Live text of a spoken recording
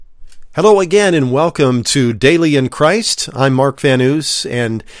Hello again and welcome to Daily in Christ. I'm Mark Van Oos,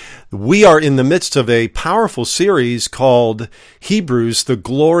 and we are in the midst of a powerful series called Hebrews, the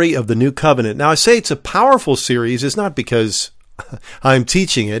Glory of the New Covenant. Now, I say it's a powerful series. It's not because I'm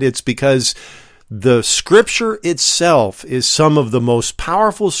teaching it. It's because the Scripture itself is some of the most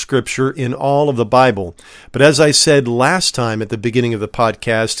powerful Scripture in all of the Bible. But as I said last time at the beginning of the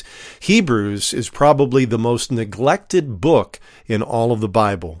podcast, Hebrews is probably the most neglected book in all of the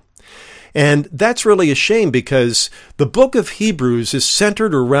Bible. And that's really a shame because the book of Hebrews is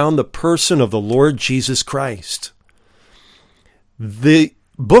centered around the person of the Lord Jesus Christ. The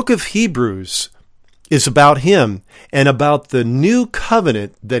book of Hebrews is about Him and about the new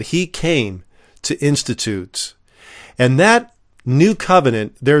covenant that He came to institute. And that new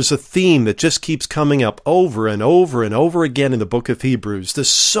covenant, there's a theme that just keeps coming up over and over and over again in the book of Hebrews. The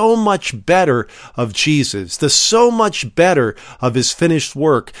so much better of Jesus, the so much better of His finished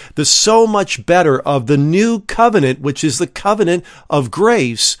work, the so much better of the new covenant, which is the covenant of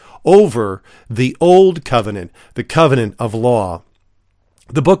grace over the old covenant, the covenant of law.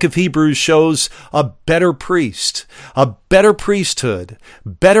 The book of Hebrews shows a better priest, a better priesthood,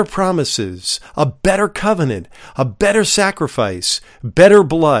 better promises, a better covenant, a better sacrifice, better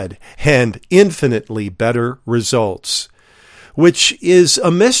blood, and infinitely better results, which is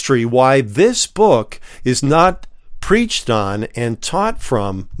a mystery why this book is not preached on and taught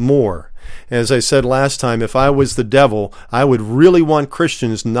from more. As I said last time, if I was the devil, I would really want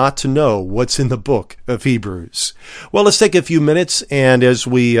Christians not to know what's in the book of Hebrews. Well, let's take a few minutes, and as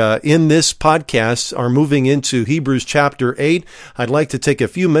we, in this podcast, are moving into Hebrews chapter 8, I'd like to take a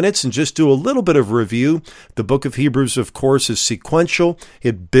few minutes and just do a little bit of review. The book of Hebrews, of course, is sequential.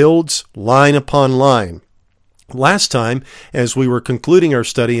 It builds line upon line. Last time, as we were concluding our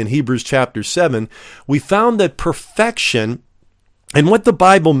study in Hebrews chapter 7, we found that perfection, and what the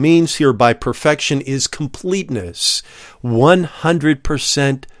Bible means here by perfection, is completeness,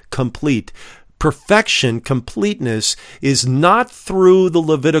 100% complete. Perfection, completeness, is not through the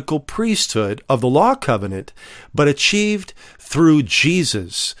Levitical priesthood of the law covenant, but achieved through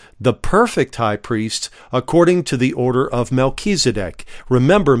Jesus, the perfect high priest, according to the order of Melchizedek.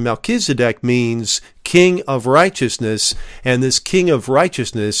 Remember, Melchizedek means king of righteousness, and this king of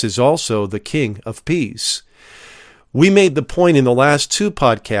righteousness is also the king of peace. We made the point in the last two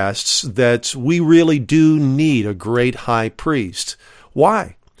podcasts that we really do need a great high priest.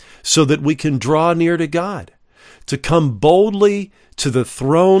 Why? So that we can draw near to God, to come boldly to the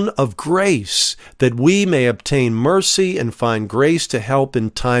throne of grace, that we may obtain mercy and find grace to help in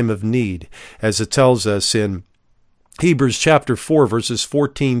time of need, as it tells us in Hebrews chapter 4, verses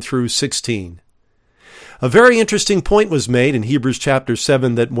 14 through 16. A very interesting point was made in Hebrews chapter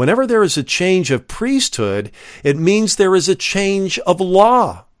 7 that whenever there is a change of priesthood, it means there is a change of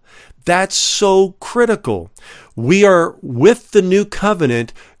law. That's so critical. We are with the new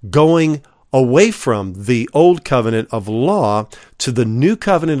covenant going away from the old covenant of law to the new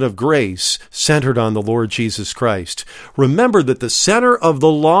covenant of grace centered on the Lord Jesus Christ. Remember that the center of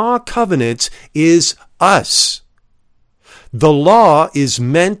the law covenant is us. The law is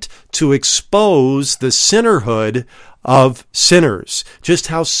meant to expose the sinnerhood of sinners, just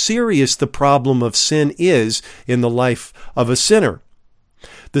how serious the problem of sin is in the life of a sinner.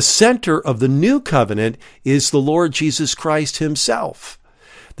 The center of the new covenant is the Lord Jesus Christ Himself.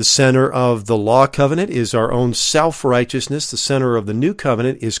 The center of the law covenant is our own self-righteousness. The center of the new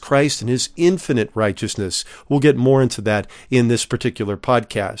covenant is Christ and His infinite righteousness. We'll get more into that in this particular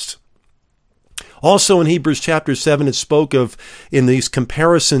podcast. Also in Hebrews chapter 7, it spoke of, in these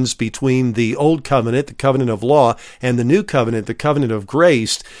comparisons between the old covenant, the covenant of law, and the new covenant, the covenant of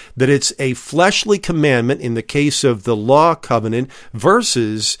grace, that it's a fleshly commandment in the case of the law covenant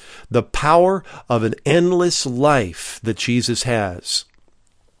versus the power of an endless life that Jesus has.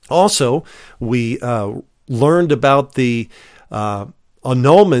 Also, we learned about the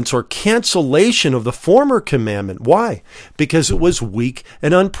annulments or cancellation of the former commandment. Why? Because it was weak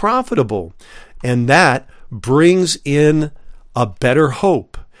and unprofitable. And that brings in a better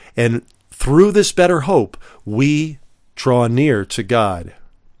hope. And through this better hope, we draw near to God.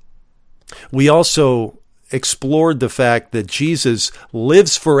 We also explored the fact that Jesus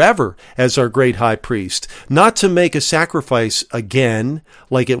lives forever as our great high priest, not to make a sacrifice again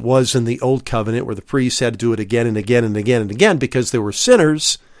like it was in the old covenant where the priests had to do it again and again and again and again because they were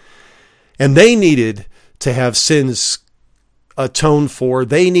sinners and they needed to have sins atoned for.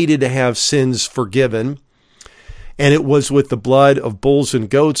 They needed to have sins forgiven. And it was with the blood of bulls and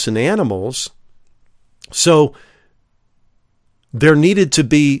goats and animals. So there needed to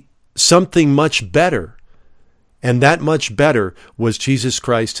be something much better. And that much better was Jesus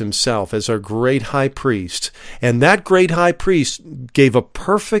Christ himself as our great high priest. And that great high priest gave a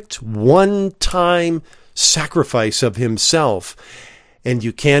perfect one-time sacrifice of himself. And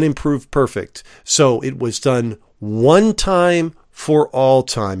you can't improve perfect. So it was done one time for all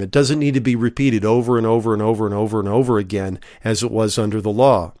time. It doesn't need to be repeated over and over and over and over and over again as it was under the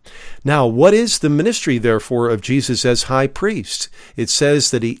law. Now, what is the ministry, therefore, of Jesus as high priest? It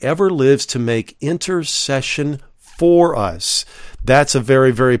says that he ever lives to make intercession for us. That's a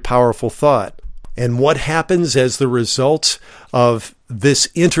very, very powerful thought. And what happens as the result of this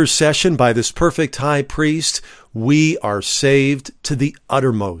intercession by this perfect high priest? We are saved to the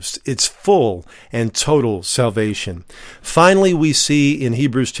uttermost. It's full and total salvation. Finally, we see in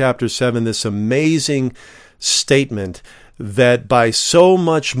Hebrews chapter 7 this amazing statement that by so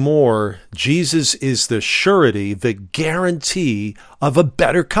much more, Jesus is the surety, the guarantee of a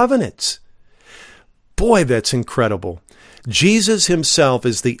better covenant. Boy, that's incredible. Jesus himself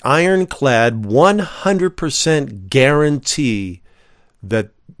is the ironclad 100% guarantee that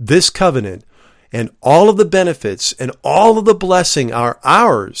this covenant and all of the benefits and all of the blessing are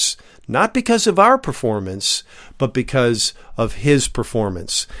ours, not because of our performance, but because of his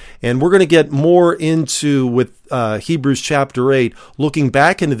performance. And we're going to get more into with Hebrews chapter 8, looking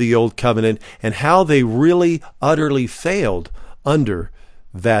back into the old covenant and how they really utterly failed under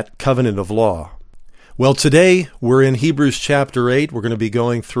that covenant of law. Well, today we're in Hebrews chapter 8. We're going to be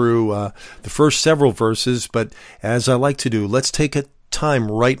going through the first several verses, but as I like to do, let's take a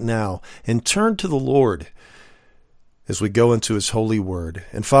time right now and turn to the Lord as we go into his holy word.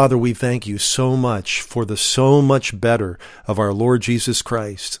 And Father, we thank you so much for the so much better of our Lord Jesus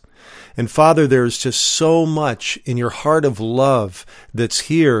Christ. And Father, there's just so much in your heart of love that's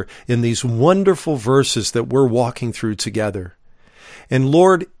here in these wonderful verses that we're walking through together. And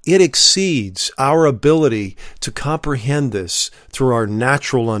Lord, it exceeds our ability to comprehend this through our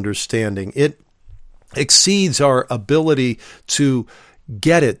natural understanding. It exceeds our ability to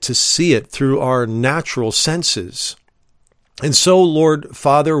get it, to see it through our natural senses. And so, Lord,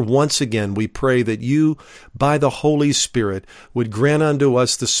 Father, once again, we pray that you, by the Holy Spirit, would grant unto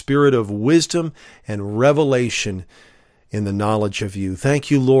us the spirit of wisdom and revelation in the knowledge of you. Thank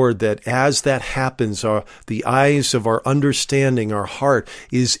you, Lord, that as that happens, the eyes of our understanding, our heart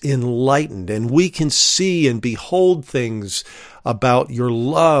is enlightened, and we can see and behold things about your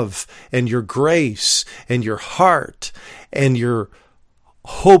love and your grace and your heart and your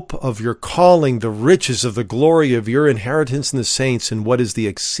hope of your calling, the riches of the glory of your inheritance in the saints, and what is the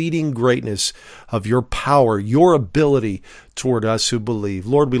exceeding greatness of your power, your ability toward us who believe.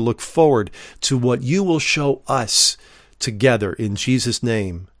 Lord, we look forward to what you will show us together in Jesus'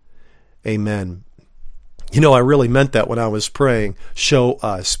 name. Amen. You know, I really meant that when I was praying, show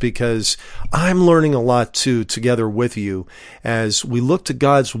us, because I'm learning a lot too together with you as we look to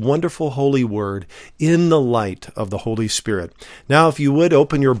God's wonderful holy word in the light of the Holy Spirit. Now, if you would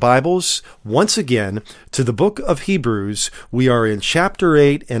open your Bibles once again to the book of Hebrews. We are in chapter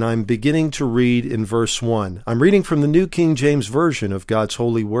 8, and I'm beginning to read in verse 1. I'm reading from the New King James Version of God's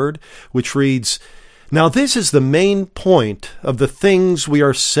holy word, which reads, "Now this is the main point of the things we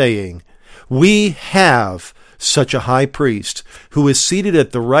are saying. We have such a high priest who is seated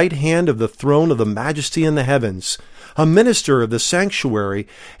at the right hand of the throne of the majesty in the heavens, a minister of the sanctuary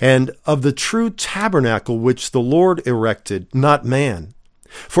and of the true tabernacle which the Lord erected, not man.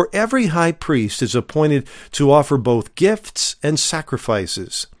 For every high priest is appointed to offer both gifts and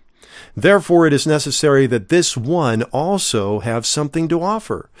sacrifices. Therefore it is necessary that this one also have something to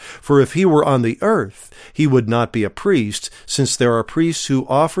offer. For if he were on the earth, he would not be a priest, since there are priests who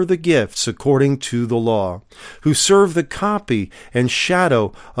offer the gifts according to the law, who serve the copy and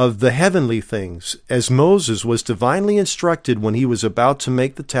shadow of the heavenly things, as Moses was divinely instructed when he was about to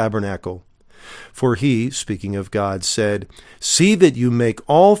make the tabernacle. For he, speaking of God, said, 'See that you make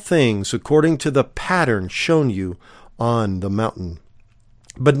all things according to the pattern shown you on the mountain.'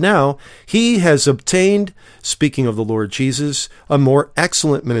 But now he has obtained," speaking of the Lord Jesus, "a more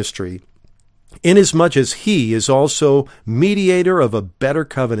excellent ministry, inasmuch as he is also mediator of a better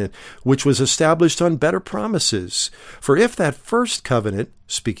covenant, which was established on better promises. For if that first covenant,"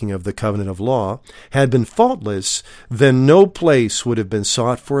 speaking of the covenant of law, "had been faultless, then no place would have been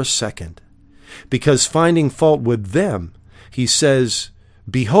sought for a second. Because finding fault with them, he says,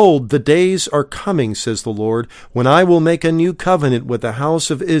 'Behold, the days are coming, says the Lord, when I will make a new covenant with the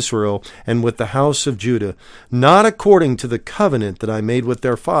house of Israel and with the house of Judah, not according to the covenant that I made with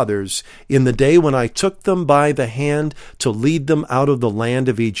their fathers in the day when I took them by the hand to lead them out of the land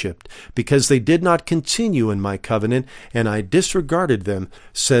of Egypt, because they did not continue in my covenant, and I disregarded them,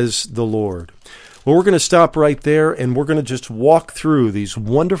 says the Lord.'" Well, we're going to stop right there, and we're going to just walk through these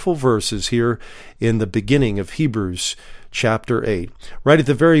wonderful verses here in the beginning of Hebrews chapter 8. Right at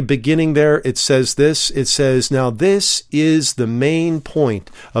the very beginning there, it says this. It says, now this is the main point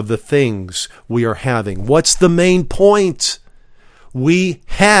of the things we are having. What's the main point? We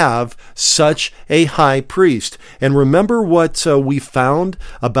have such a high priest. And remember what we found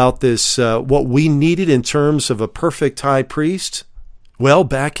about this, what we needed in terms of a perfect high priest? Well,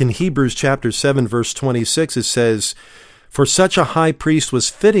 back in Hebrews chapter 7, verse 26, it says, for such a high priest was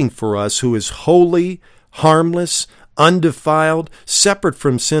fitting for us, who is holy, harmless, undefiled, separate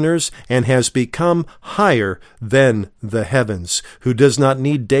from sinners, and has become higher than the heavens, who does not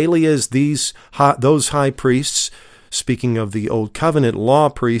need daily as those high priests, speaking of the Old Covenant law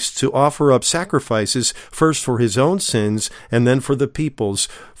priests, to offer up sacrifices, first for his own sins and then for the people's.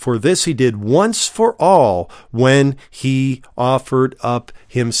 For this he did once for all when he offered up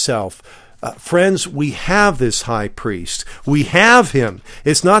himself. Friends, we have this high priest. We have him.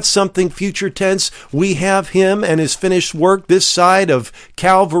 It's not something future tense. We have him and his finished work this side of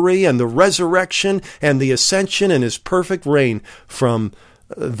Calvary and the resurrection and the ascension and his perfect reign from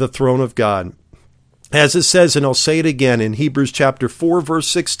the throne of God. As it says, and I'll say it again in Hebrews chapter 4, verse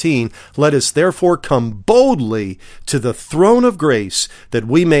 16, let us therefore come boldly to the throne of grace, that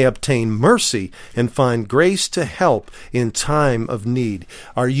we may obtain mercy and find grace to help in time of need.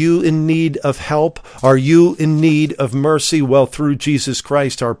 Are you in need of help? Are you in need of mercy? Well, through Jesus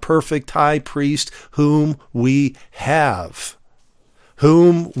Christ, our perfect high priest, whom we have.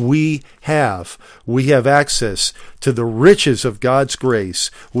 We have access to the riches of God's grace.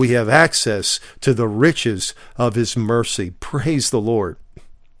 We have access to the riches of his mercy. Praise the Lord.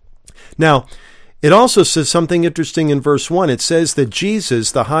 Now, it also says something interesting in verse 1. It says that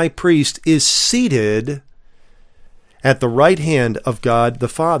Jesus, the high priest, is seated at the right hand of God the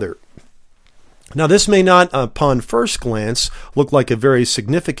Father. Now, this may not, upon first glance, look like a very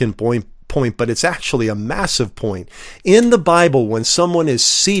significant point, but it's actually a massive point. In the Bible, when someone is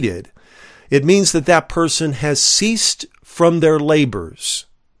seated, it means that that person has ceased from their labors.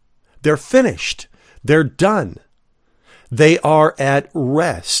 They're finished. They're done. They are at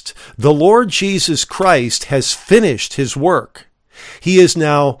rest. The Lord Jesus Christ has finished his work. He is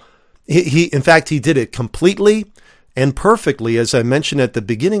now, in fact, he did it completely and perfectly. As I mentioned at the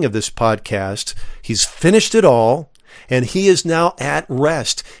beginning of this podcast, he's finished it all. And he is now at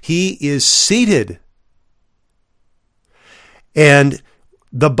rest. He is seated. And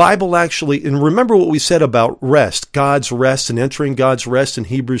the Bible actually, and remember what we said about rest, God's rest and entering God's rest in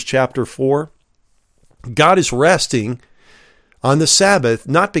Hebrews chapter 4. God is resting on the Sabbath,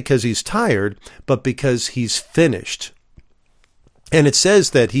 not because he's tired, but because he's finished. And it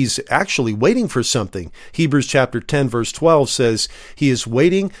says that he's actually waiting for something. Hebrews chapter 10, verse 12 says, he is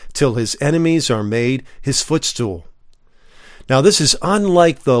waiting till his enemies are made his footstool. Now, this is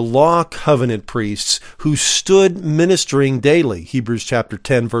unlike the law covenant priests who stood ministering daily, Hebrews chapter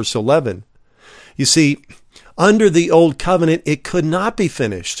 10, verse 11. You see, under the old covenant, it could not be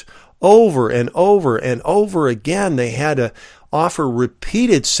finished. Over and over and over again, they had to offer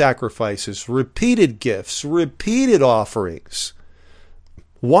repeated sacrifices, repeated gifts, repeated offerings.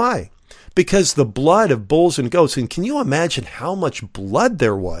 Why? Because the blood of bulls and goats, and can you imagine how much blood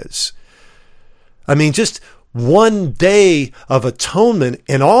there was? I mean, just one day of atonement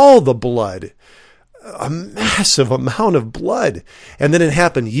and all the blood, a massive amount of blood. And then it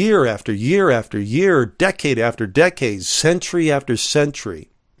happened year after year after year, decade after decade, century after century.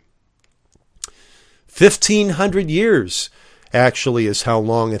 1,500 years actually is how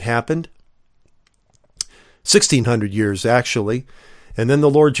long it happened. 1,600 years actually. And then the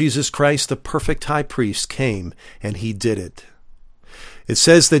Lord Jesus Christ, the perfect high priest, came and he did it. It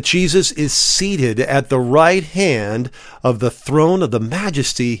says that Jesus is seated at the right hand of the throne of the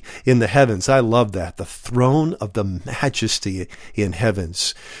majesty in the heavens. I love that. The throne of the majesty in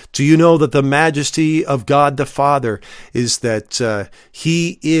heavens. Do you know that the majesty of God the Father is that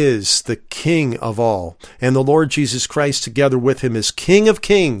he is the King of all, and the Lord Jesus Christ together with him is King of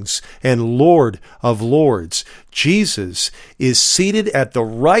kings and Lord of lords. Jesus is seated at the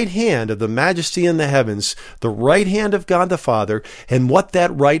right hand of the majesty in the heavens, the right hand of God the Father, and what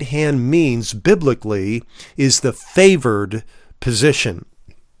that right hand means biblically is the favored position.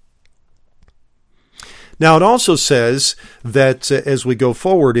 Now, it also says that as we go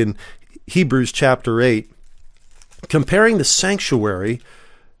forward in Hebrews chapter 8, comparing the sanctuary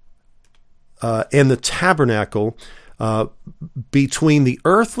and the tabernacle between the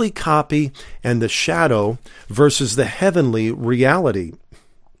earthly copy and the shadow versus the heavenly reality.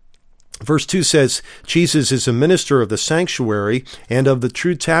 Verse 2 says, Jesus is a minister of the sanctuary and of the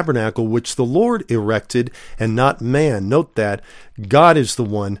true tabernacle which the Lord erected and not man. Note that God is the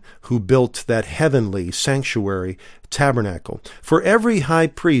one who built that heavenly sanctuary tabernacle. For every high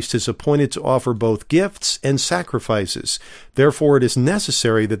priest is appointed to offer both gifts and sacrifices. Therefore it is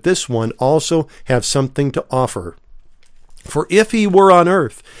necessary that this one also have something to offer. For if he were on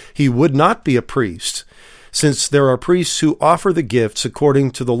earth, he would not be a priest, since there are priests who offer the gifts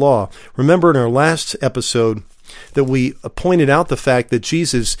according to the law. Remember in our last episode that we pointed out the fact that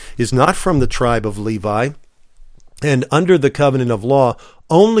Jesus is not from the tribe of Levi, and under the covenant of law,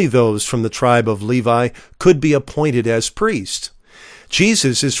 only those from the tribe of Levi could be appointed as priests.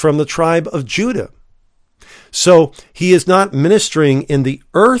 Jesus is from the tribe of Judah. So he is not ministering in the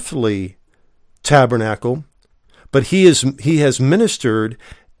earthly tabernacle, but he has ministered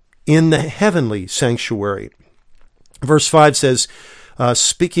in the heavenly sanctuary. Verse 5 says,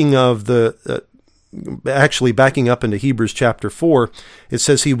 speaking of actually backing up into Hebrews chapter 4, it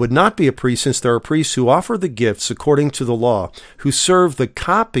says, he would not be a priest since there are priests who offer the gifts according to the law, who serve the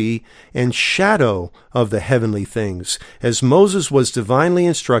copy and shadow of the heavenly things, as Moses was divinely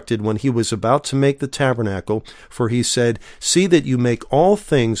instructed when he was about to make the tabernacle, for he said, see that you make all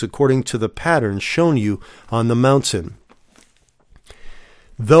things according to the pattern shown you on the mountain.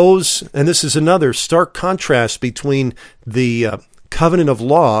 And this is another stark contrast between the covenant of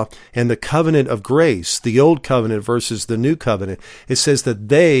law and the covenant of grace, the old covenant versus the new covenant. It says that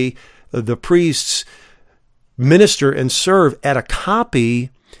the priests, minister and serve at a copy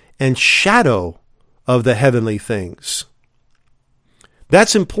and shadow of the heavenly things.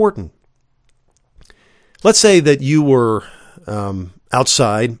 That's important. Let's say that you were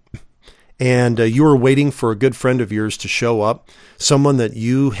outside and you were waiting for a good friend of yours to show up, someone that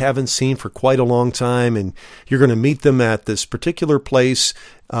you haven't seen for quite a long time, and you're going to meet them at this particular place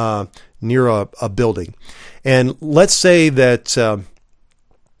near a building. And let's say that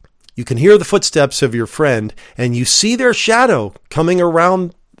you can hear the footsteps of your friend, and you see their shadow coming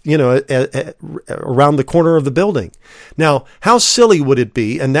around, around the corner of the building. Now, how silly would it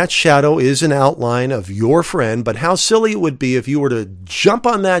be, and that shadow is an outline of your friend, but how silly it would be if you were to jump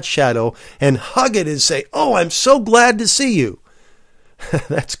on that shadow and hug it and say, oh, I'm so glad to see you.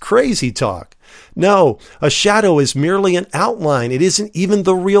 That's crazy talk. No, a shadow is merely an outline. It isn't even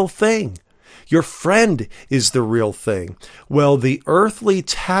the real thing. Your friend is the real thing. Well, the earthly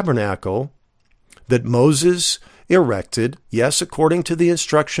tabernacle that Moses erected, yes, according to the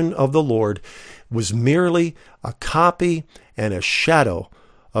instruction of the Lord, was merely a copy and a shadow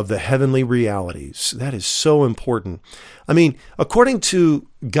of the heavenly realities. That is so important. I mean, according to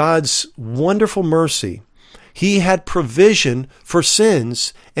God's wonderful mercy, he had provision for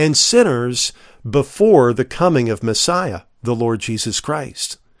sins and sinners before the coming of Messiah, the Lord Jesus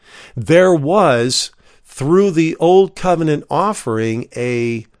Christ. There was, through the old covenant offering,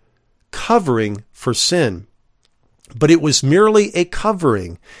 a covering for sin. But it was merely a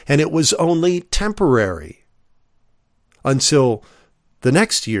covering, and it was only temporary until the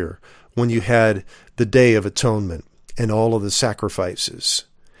next year when you had the Day of Atonement and all of the sacrifices.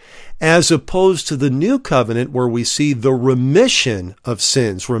 As opposed to the new covenant where we see the remission of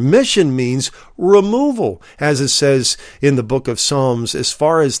sins. Remission means removal, as it says in the book of Psalms, as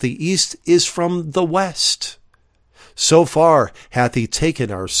far as the east is from the west. So far hath he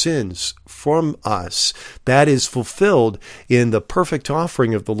taken our sins from us. That is fulfilled in the perfect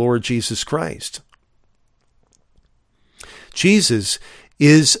offering of the Lord Jesus Christ. Jesus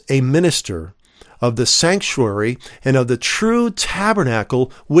is a minister of the sanctuary and of the true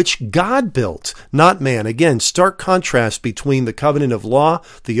tabernacle which God built, not man. Again, stark contrast between the covenant of law,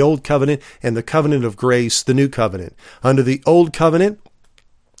 the old covenant, and the covenant of grace, the new covenant. Under the old covenant,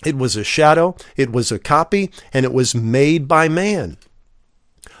 it was a shadow, it was a copy, and it was made by man.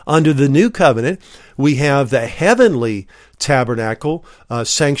 Under the new covenant, we have the heavenly tabernacle,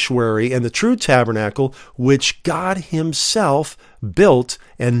 sanctuary, and the true tabernacle, which God himself built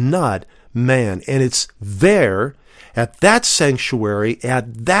and not man. And it's there at that sanctuary,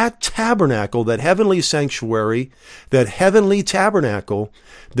 at that tabernacle, that heavenly sanctuary, that heavenly tabernacle,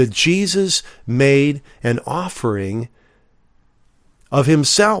 that Jesus made an offering of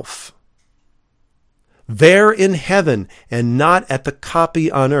himself. There in heaven and not at the copy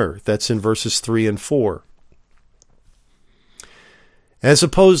on earth. That's in verses 3 and 4. As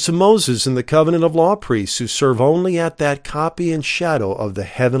opposed to Moses and the covenant of law priests who serve only at that copy and shadow of the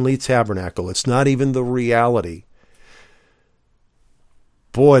heavenly tabernacle. It's not even the reality.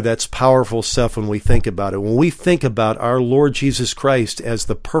 Boy, that's powerful stuff when we think about it. When we think about our Lord Jesus Christ as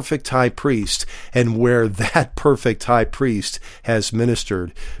the perfect high priest and where that perfect high priest has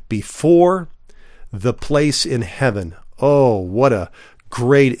ministered before the place in heaven. Oh, what a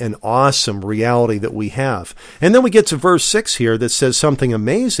great and awesome reality that we have. And then we get to verse 6 here that says something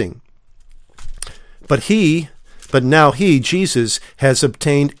amazing. But now he, Jesus, has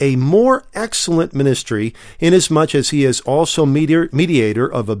obtained a more excellent ministry, inasmuch as he is also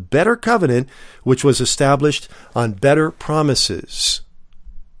mediator of a better covenant, which was established on better promises.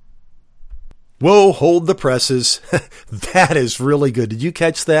 Whoa, hold the presses. That is really good. Did you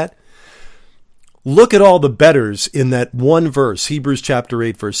catch that? Look at all the betters in that one verse, Hebrews chapter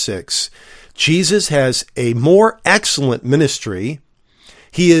 8, verse 6. Jesus has a more excellent ministry.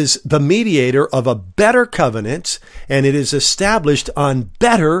 He is the mediator of a better covenant, and it is established on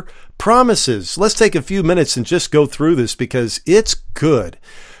better promises. Let's take a few minutes and just go through this because it's good.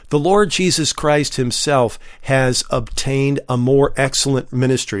 The Lord Jesus Christ himself has obtained a more excellent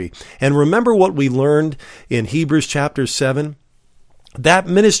ministry. And remember what we learned in Hebrews chapter 7? That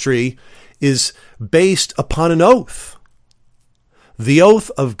ministry is based upon an oath. The oath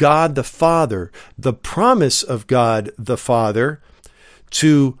of God the Father, the promise of God the Father,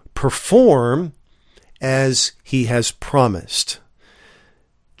 to perform as he has promised.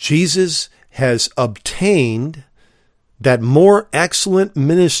 Jesus has obtained that more excellent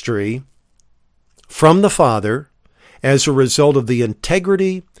ministry from the Father as a result of the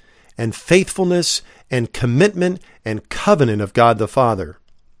integrity and faithfulness and commitment and covenant of God the Father.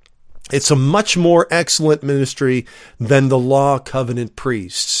 It's a much more excellent ministry than the law covenant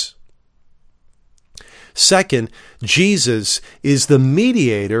priests. Second, Jesus is the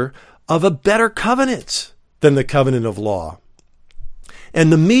mediator of a better covenant than the covenant of law.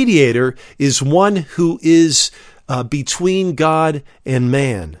 And the mediator is one who is between God and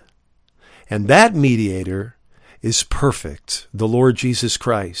man. And that mediator is perfect, the Lord Jesus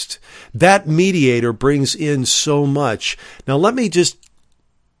Christ. That mediator brings in so much. Now, let me just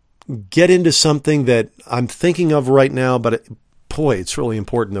get into something that I'm thinking of right now, but boy, it's really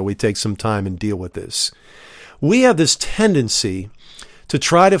important that we take some time and deal with this. We have this tendency to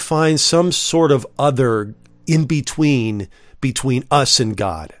try to find some sort of other in between us and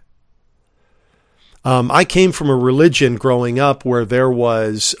God. I came from a religion growing up where there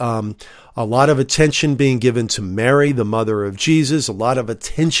was a lot of attention being given to Mary, the mother of Jesus, a lot of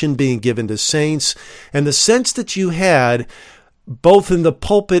attention being given to saints, and the sense that you had both in the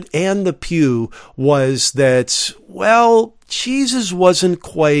pulpit and the pew was that, well, Jesus wasn't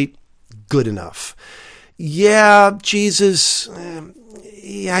quite good enough. Yeah, Jesus,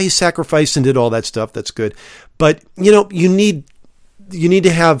 he sacrificed and did all that stuff. That's good. But, you need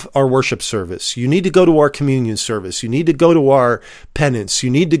to have our worship service. You need to go to our communion service. You need to go to our penance. You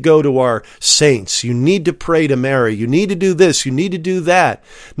need to go to our saints. You need to pray to Mary. You need to do this. You need to do that.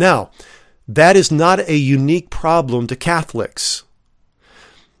 Now, that is not a unique problem to Catholics.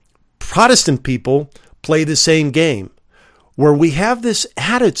 Protestant people play the same game, where we have this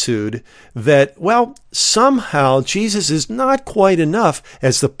attitude that, well, somehow Jesus is not quite enough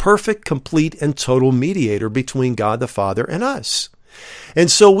as the perfect, complete, and total mediator between God the Father and us. And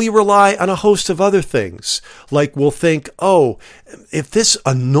so we rely on a host of other things, like we'll think, oh, if this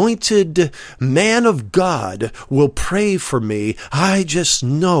anointed man of God will pray for me, I just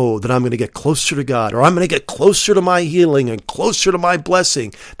know that I'm going to get closer to God, or I'm going to get closer to my healing and closer to my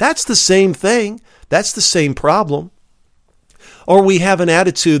blessing. That's the same thing. That's the same problem. Or we have an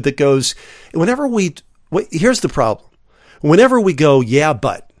attitude that goes, here's the problem. Whenever we go, yeah,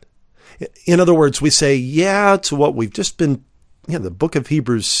 but, in other words, we say, yeah, to what we've just been, the book of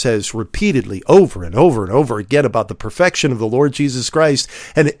Hebrews says repeatedly over and over and over again about the perfection of the Lord Jesus Christ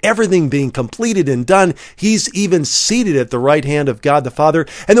and everything being completed and done. He's even seated at the right hand of God the Father.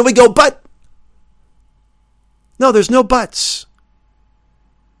 And then we go, but. No, there's no buts.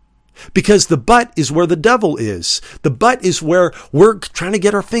 Because the but is where the devil is. The but is where we're trying to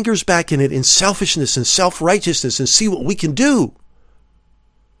get our fingers back in it in selfishness and self-righteousness and see what we can do.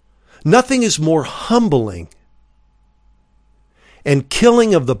 Nothing is more humbling and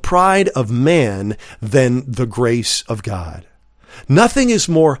killing of the pride of man than the grace of God. Nothing is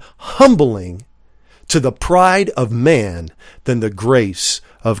more humbling to the pride of man than the grace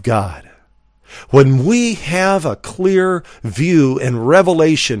of God. When we have a clear view and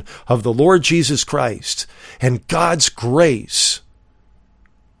revelation of the Lord Jesus Christ and God's grace,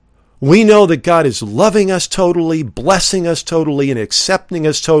 we know that God is loving us totally, blessing us totally, and accepting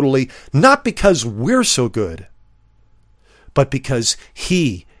us totally, not because we're so good, but because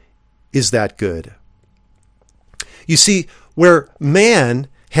He is that good. You see, where man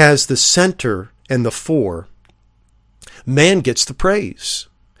has the center and the fore, man gets the praise.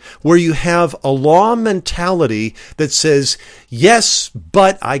 Where you have a law mentality that says, yes,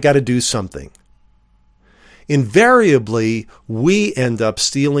 but I got to do something. Invariably, we end up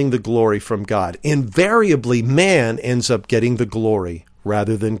stealing the glory from God. Invariably, man ends up getting the glory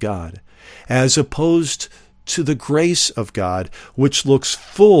rather than God, as opposed to the grace of God, which looks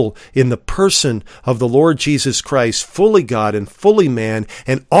full in the person of the Lord Jesus Christ, fully God and fully man,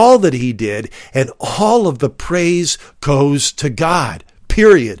 and all that he did, and all of the praise goes to God.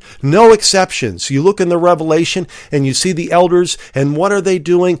 Period. No exceptions. You look in the Revelation and you see the elders, and what are they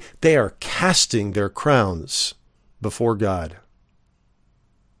doing? They are casting their crowns before God.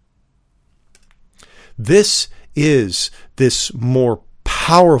 This is this more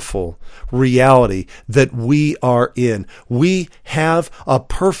powerful reality that we are in. We have a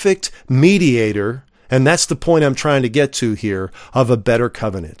perfect mediator, and that's the point I'm trying to get to here, of a better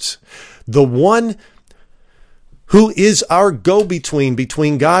covenant. The one who is our go-between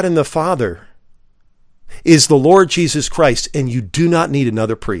between God and the Father is the Lord Jesus Christ, and you do not need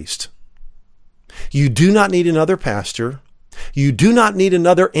another priest. You do not need another pastor. You do not need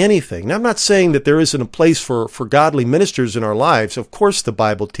another anything. Now, I'm not saying that there isn't a place for godly ministers in our lives. Of course, the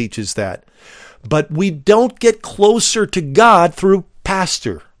Bible teaches that. But we don't get closer to God through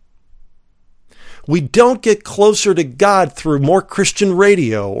pastor. We don't get closer to God through more Christian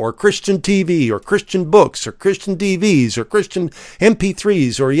radio or Christian TV or Christian books or Christian DVDs or Christian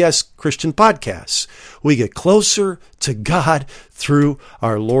MP3s or, yes, Christian podcasts. We get closer to God through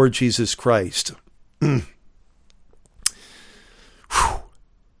our Lord Jesus Christ.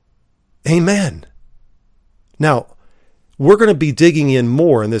 Amen. Now, we're going to be digging in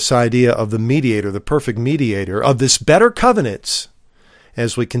more in this idea of the mediator, the perfect mediator, of this better covenant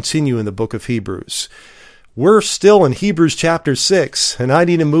as we continue in the book of Hebrews. We're still in Hebrews chapter 6, and I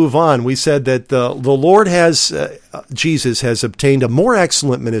need to move on. We said that the Lord Jesus has obtained a more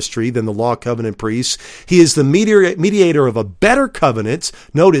excellent ministry than the law covenant priests. He is the mediator of a better covenant.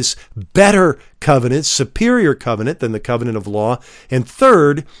 Notice, better covenant, superior covenant than the covenant of law. And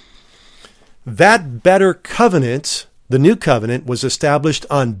third, that better covenant, the new covenant, was established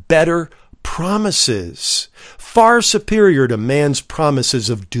on better promises, far superior to man's promises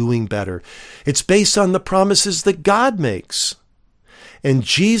of doing better. It's based on the promises that God makes. And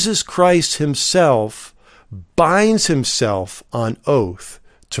Jesus Christ himself binds himself on oath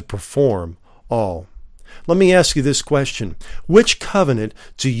to perform all. Let me ask you this question. Which covenant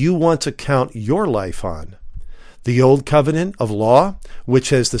do you want to count your life on? The old covenant of law, which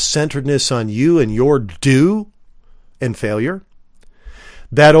has the centeredness on you and your due and failure?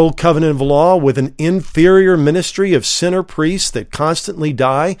 That old covenant of law with an inferior ministry of sinner priests that constantly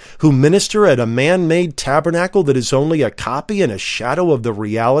die, who minister at a man-made tabernacle that is only a copy and a shadow of the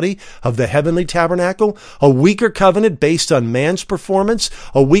reality of the heavenly tabernacle? A weaker covenant based on man's performance?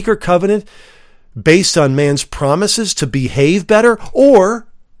 A weaker covenant based on man's promises to behave better? Or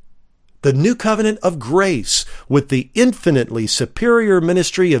the new covenant of grace with the infinitely superior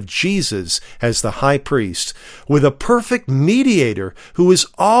ministry of Jesus as the high priest, with a perfect mediator who is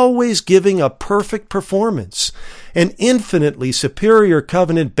always giving a perfect performance, an infinitely superior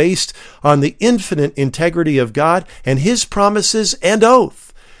covenant based on the infinite integrity of God and his promises and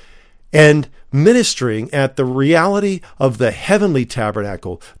oath, and ministering at the reality of the heavenly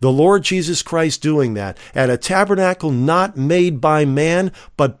tabernacle, the Lord Jesus Christ doing that at a tabernacle not made by man,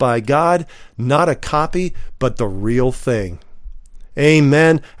 but by God, not a copy, but the real thing.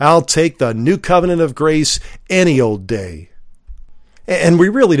 Amen. I'll take the new covenant of grace any old day. And we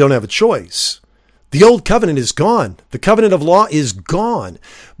really don't have a choice. The old covenant is gone. The covenant of law is gone.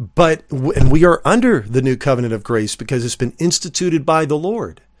 And we are under the new covenant of grace because it's been instituted by the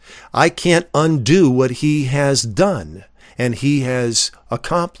Lord. I can't undo what he has done and he has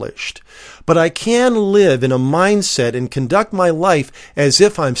accomplished. But I can live in a mindset and conduct my life as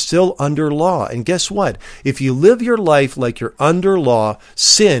if I'm still under law. And guess what? If you live your life like you're under law,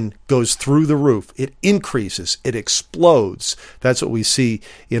 sin goes through the roof. It increases. It explodes. That's what we see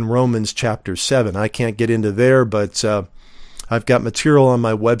in Romans chapter 7. I can't get into there, but I've got material on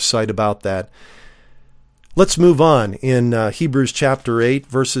my website about that. Let's move on in Hebrews chapter 8,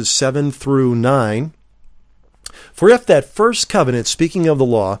 verses 7 through 9. For if that first covenant, speaking of the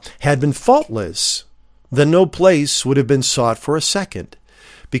law, had been faultless, then no place would have been sought for a second.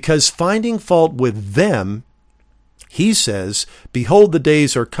 Because finding fault with them, he says, Behold, the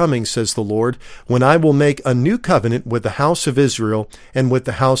days are coming, says the Lord, when I will make a new covenant with the house of Israel and with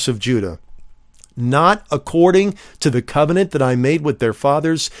the house of Judah. not according to the covenant that I made with their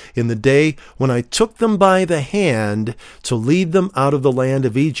fathers in the day when I took them by the hand to lead them out of the land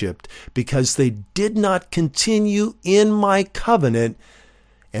of Egypt, because they did not continue in my covenant,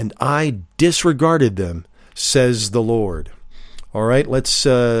 and I disregarded them, says the Lord. All right, let's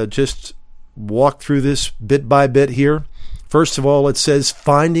just walk through this bit by bit here. First of all, it says,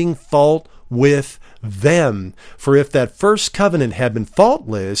 finding fault with them. For if that first covenant had been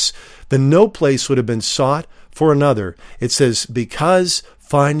faultless, then no place would have been sought for another. It says, because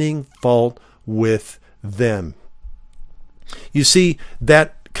finding fault with them. You see,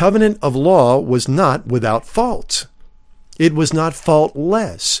 that covenant of law was not without fault. It was not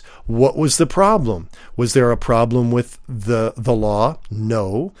faultless. What was the problem? Was there a problem with the law?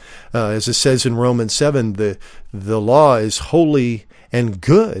 No. As it says in Romans 7, the law is holy and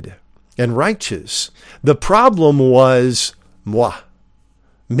good and righteous. The problem was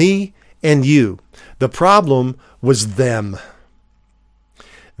me and you. The problem was them.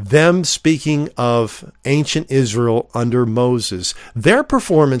 Them, speaking of ancient Israel under Moses. Their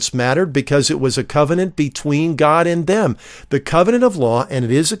performance mattered because it was a covenant between God and them. The covenant of law, and it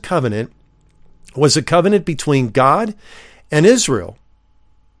is a covenant, was a covenant between God and Israel.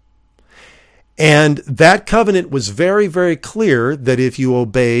 And that covenant was very, very clear that if you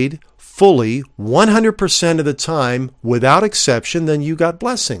obeyed fully 100% of the time without exception, then you got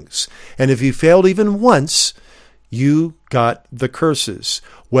blessings. And if you failed even once, you got the curses.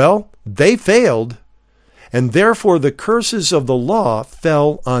 Well, they failed, and therefore the curses of the law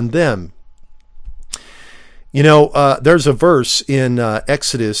fell on them. You know, there's a verse in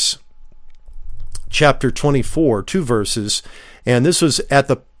Exodus chapter 24, 2 verses, and this was at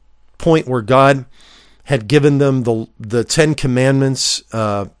the point where God had given them the Ten Commandments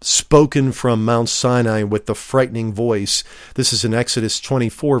spoken from Mount Sinai with the frightening voice. This is in Exodus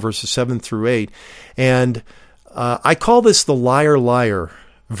 24, verses 7 through 8. And I call this the liar, liar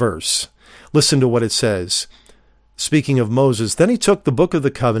verse. Listen to what it says. Speaking of Moses, then he took the book of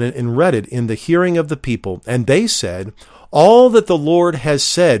the covenant and read it in the hearing of the people. And they said, all that the Lord has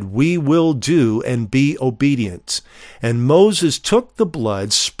said we will do and be obedient. And Moses took the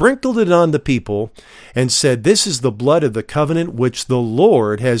blood, sprinkled it on the people, and said, this is the blood of the covenant which the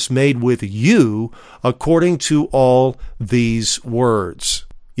Lord has made with you according to all these words.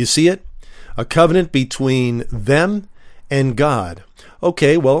 You see it? A covenant between them and God.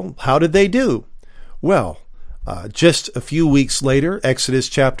 Okay, well, how did they do? Well, just a few weeks later, Exodus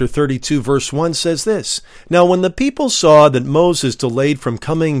chapter 32, verse 1 says this. Now, when the people saw that Moses delayed from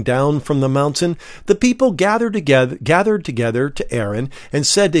coming down from the mountain, the people gathered together to Aaron and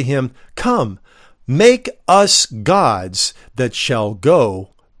said to him, come, make us gods that shall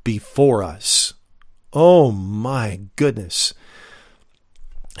go before us. Oh, my goodness.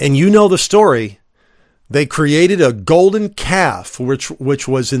 And you know the story. They created a golden calf, which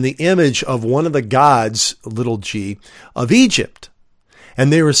was in the image of one of the gods, little g, of Egypt.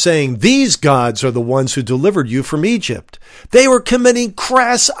 And they were saying, these gods are the ones who delivered you from Egypt. They were committing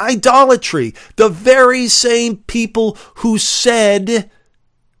crass idolatry. The very same people who said,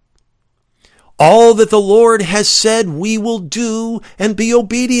 all that the Lord has said we will do and be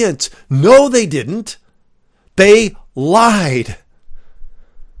obedient. No, they didn't. They lied.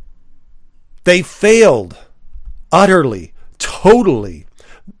 They failed utterly, totally.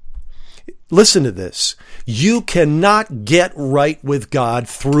 Listen to this. You cannot get right with God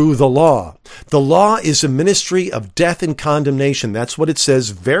through the law. The law is a ministry of death and condemnation. That's what it says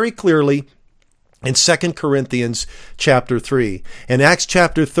very clearly in 2 Corinthians chapter 3. In Acts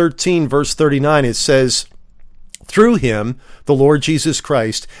chapter 13, verse 39, it says, through him, the Lord Jesus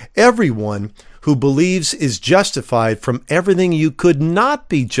Christ, everyone who believes is justified from everything you could not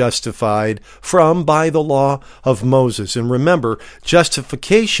be justified from by the law of Moses. And remember,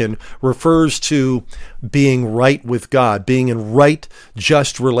 justification refers to being right with God, being in right,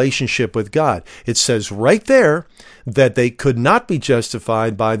 just relationship with God. It says right there that they could not be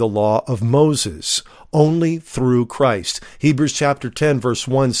justified by the law of Moses, only through Christ. Hebrews chapter 10 verse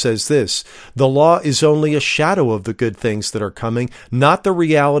 1 says this, the law is only a shadow of the good things that are coming, not the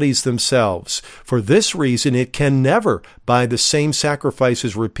realities themselves. For this reason, it can never, by the same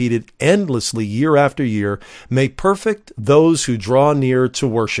sacrifices repeated endlessly year after year, make perfect those who draw near to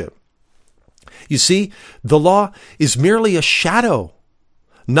worship. You see, the law is merely a shadow,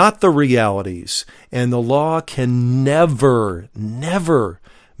 not the realities. And the law can never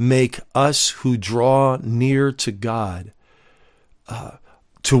make us who draw near to God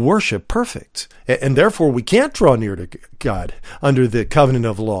to worship perfect. And therefore we can't draw near to God under the covenant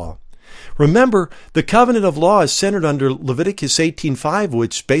of law. Remember, the covenant of law is centered under Leviticus 18:5,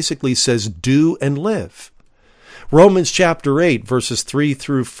 which basically says, do and live. Romans chapter 8, verses 3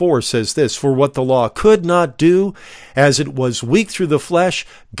 through 4 says this, for what the law could not do, as it was weak through the flesh,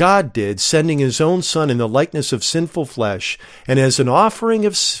 God did, sending his own Son in the likeness of sinful flesh, and as an offering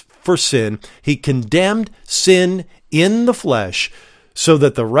for sin, he condemned sin in the flesh, so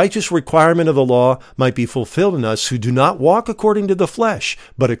that the righteous requirement of the law might be fulfilled in us who do not walk according to the flesh,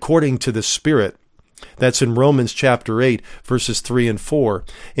 but according to the Spirit. That's in Romans chapter 8, verses 3 and 4.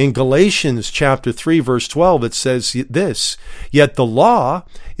 In Galatians chapter 3, verse 12, it says this, yet the law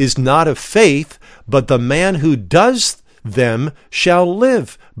is not of faith, but the man who does them shall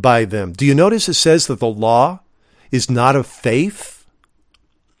live by them. Do you notice it says that the law is not of faith?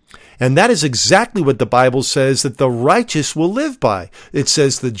 And that is exactly what the Bible says that the righteous will live by. It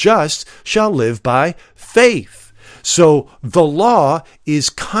says the just shall live by faith. So the law is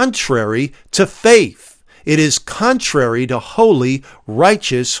contrary to faith. It is contrary to holy,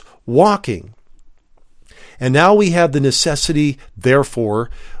 righteous walking. And now we have the necessity, therefore,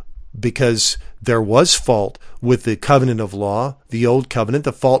 because there was fault with the covenant of law, the old covenant,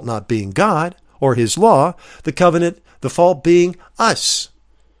 the fault not being God or his law, the fault being us,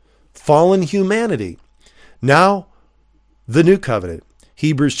 fallen humanity. Now, the new covenant.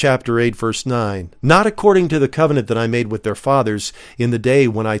 Hebrews chapter 8, verse 9, not according to the covenant that I made with their fathers in the day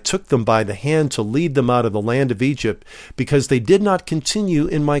when I took them by the hand to lead them out of the land of Egypt, because they did not continue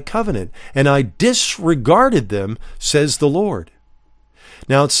in my covenant, and I disregarded them, says the Lord.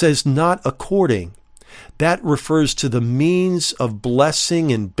 Now it says not according. That refers to the means of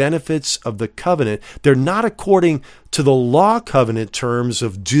blessing and benefits of the covenant. They're not according to the law covenant terms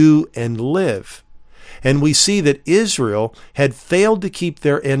of do and live. And we see that Israel had failed to keep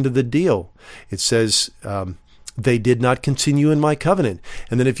their end of the deal. It says, they did not continue in my covenant.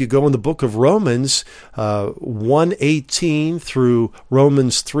 And then if you go in the book of Romans 1:18 through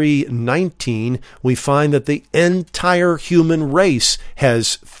Romans 3:19, we find that the entire human race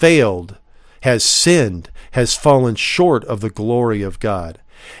has failed, has sinned, has fallen short of the glory of God.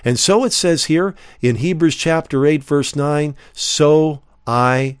 And so it says here in Hebrews chapter 8, verse 9, so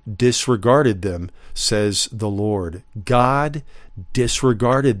I disregarded them, says the Lord. God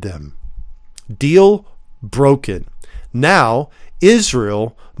disregarded them. Deal broken. Now,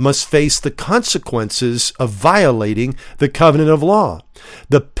 Israel must face the consequences of violating the covenant of law.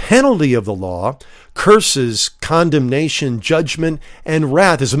 The penalty of the law, curses, condemnation, judgment, and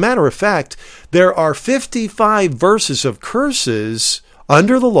wrath. As a matter of fact, there are 55 verses of curses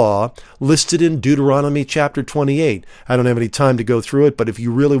under the law listed in Deuteronomy chapter 28. I don't have any time to go through it, but if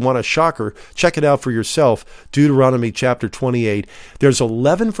you really want a shocker, check it out for yourself. Deuteronomy chapter 28. There's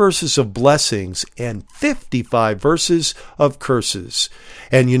 11 verses of blessings and 55 verses of curses.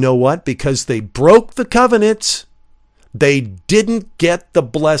 And you know what? Because they broke the covenant, they didn't get the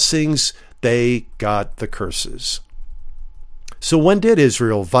blessings, they got the curses. So when did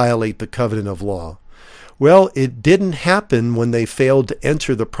Israel violate the covenant of law? Well, it didn't happen when they failed to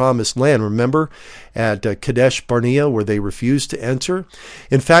enter the promised land. Remember at Kadesh Barnea where they refused to enter?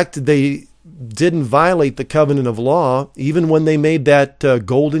 In fact, they didn't violate the covenant of law even when they made that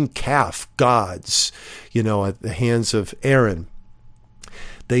golden calf gods, at the hands of Aaron.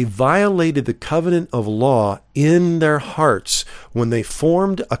 They violated the covenant of law in their hearts when they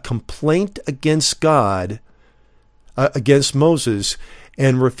formed a complaint against God, against Moses,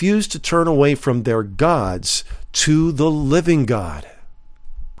 and refused to turn away from their gods to the living God.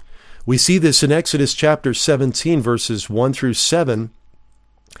 We see this in Exodus chapter 17, verses 1 through 7.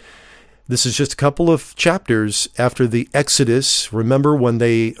 This is just a couple of chapters after the Exodus. Remember when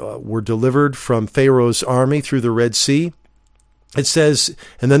they were delivered from Pharaoh's army through the Red Sea? It says,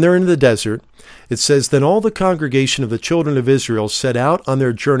 and then they're in the desert. It says, then all the congregation of the children of Israel set out on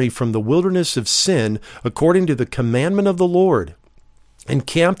their journey from the wilderness of Sin according to the commandment of the Lord, and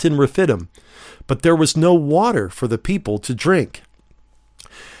camped in Rephidim, but there was no water for the people to drink.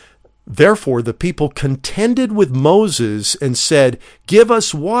 Therefore the people contended with Moses and said, give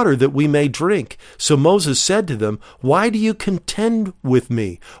us water that we may drink. So Moses said to them, why do you contend with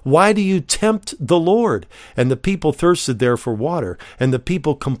me? Why do you tempt the Lord? And the people thirsted there for water. And the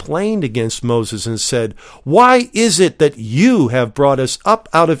people complained against Moses and said, why is it that you have brought us up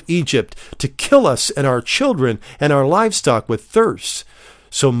out of Egypt to kill us and our children and our livestock with thirst?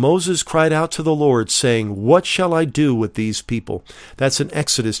 So Moses cried out to the Lord, saying, what shall I do with these people? That's in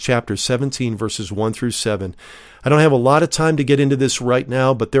Exodus chapter 17, verses 1 through 7. I don't have a lot of time to get into this right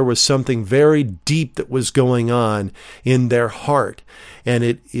now, but there was something very deep that was going on in their heart. And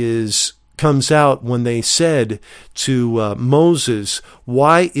it is comes out when they said to Moses,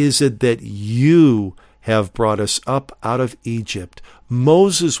 "Why is it that you have brought us up out of Egypt?"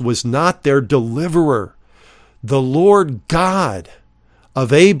 Moses was not their deliverer. The Lord God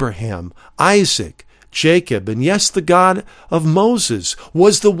of Abraham, Isaac, Jacob, and yes, the God of Moses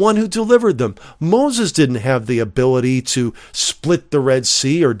was the one who delivered them. Moses didn't have the ability to split the Red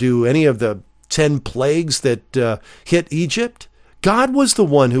Sea or do any of the 10 plagues that hit Egypt. God was the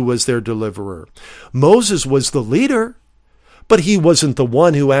one who was their deliverer. Moses was the leader, but he wasn't the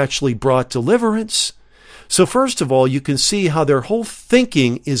one who actually brought deliverance. So first of all, you can see how their whole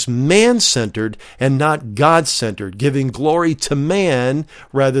thinking is man-centered and not God-centered, giving glory to man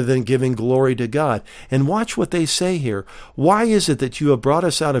rather than giving glory to God. And watch what they say here. "Why is it that you have brought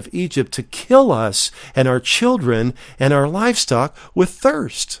us out of Egypt to kill us and our children and our livestock with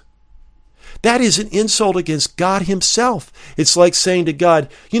thirst?" That is an insult against God himself. It's like saying to God,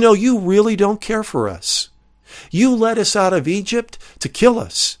 you really don't care for us. You led us out of Egypt to kill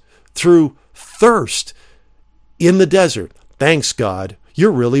us through thirst in the desert. Thanks, God. You're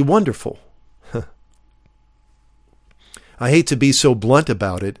really wonderful. I hate to be so blunt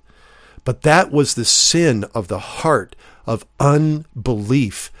about it, but that was the sin of the heart of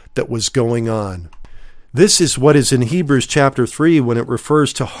unbelief that was going on. This is what is in Hebrews chapter 3 when it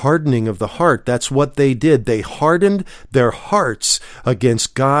refers to hardening of the heart. That's what they did. They hardened their hearts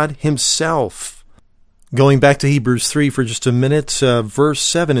against God himself. Going back to Hebrews 3 for just a minute, verse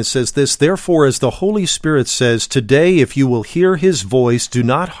 7, it says this, "Therefore, as the Holy Spirit says, today if you will hear his voice, do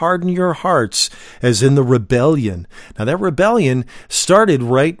not harden your hearts as in the rebellion." Now that rebellion started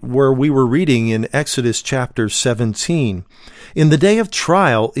right where we were reading in Exodus chapter 17. "In the day of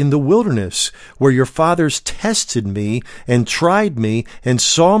trial in the wilderness, where your fathers tested me and tried me and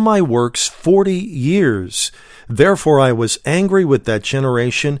saw my works 40 years. Therefore I was angry with that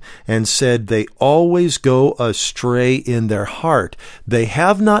generation and said, they always go astray in their heart. They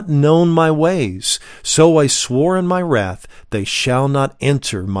have not known my ways. So I swore in my wrath, they shall not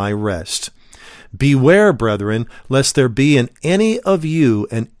enter my rest. Beware, brethren, lest there be in any of you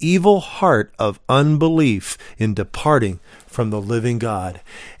an evil heart of unbelief in departing from the living God."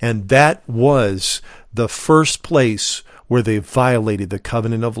 And that was the first place where they violated the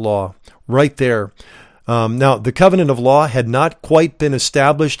covenant of law. Right there. Now, the covenant of law had not quite been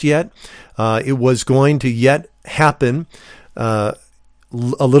established yet. It was going to yet happen a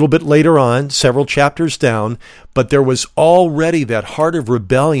little bit later on, several chapters down, but there was already that heart of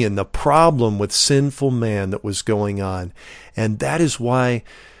rebellion, the problem with sinful man that was going on. And that is why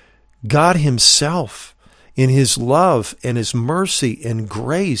God himself, in his love and his mercy and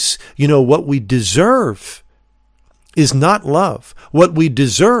grace, what we deserve is not love. What we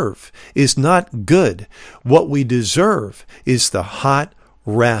deserve is not good. What we deserve is the hot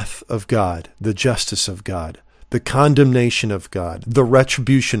wrath of God, the justice of God, the condemnation of God, the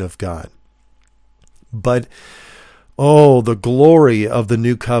retribution of God. But, the glory of the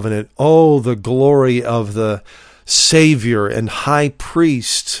new covenant. The glory of the Savior and high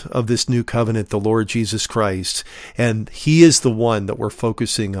priest of this new covenant, the Lord Jesus Christ. And he is the one that we're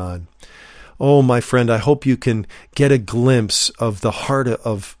focusing on. Oh, my friend, I hope you can get a glimpse of the heart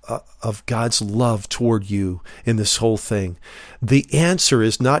of God's love toward you in this whole thing. The answer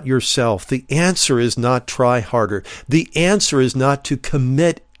is not yourself. The answer is not try harder. The answer is not to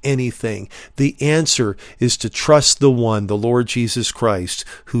commit anything. The answer is to trust the one, the Lord Jesus Christ,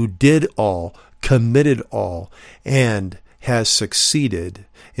 who did all, committed all, and has succeeded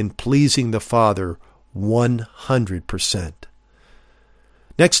in pleasing the Father 100%.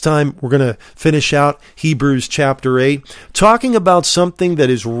 Next time, we're going to finish out Hebrews chapter 8, talking about something that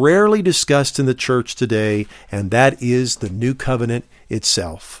is rarely discussed in the church today, and that is the new covenant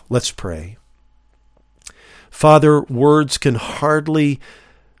itself. Let's pray. Father, words can hardly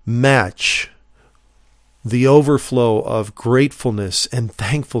match the overflow of gratefulness and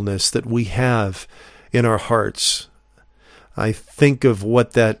thankfulness that we have in our hearts. I think of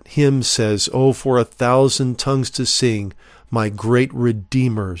what that hymn says, "Oh, for 1,000 tongues to sing my great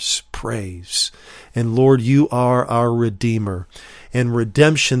Redeemer's praise." And Lord, you are our Redeemer, and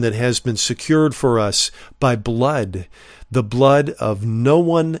redemption that has been secured for us by blood, the blood of no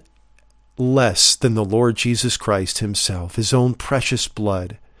one less than the Lord Jesus Christ himself, his own precious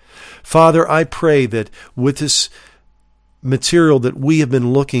blood. Father, I pray that with this material that we have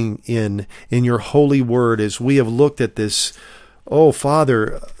been looking in your holy word, as we have looked at this,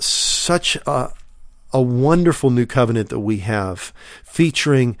 Father, such a wonderful new covenant that we have,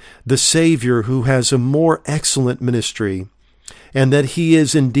 featuring the Savior who has a more excellent ministry, and that he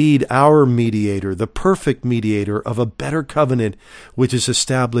is indeed our mediator, the perfect mediator of a better covenant, which is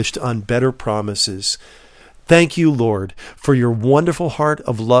established on better promises. Thank you, Lord, for your wonderful heart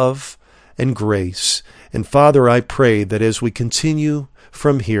of love and grace. And Father, I pray that as we continue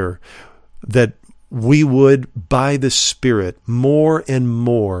from here, that we would, by the Spirit, more and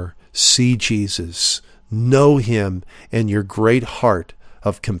more see Jesus, know him and your great heart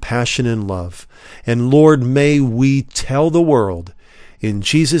of compassion and love. And Lord, may we tell the world, in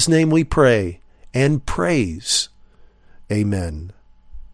Jesus' name we pray and praise. Amen.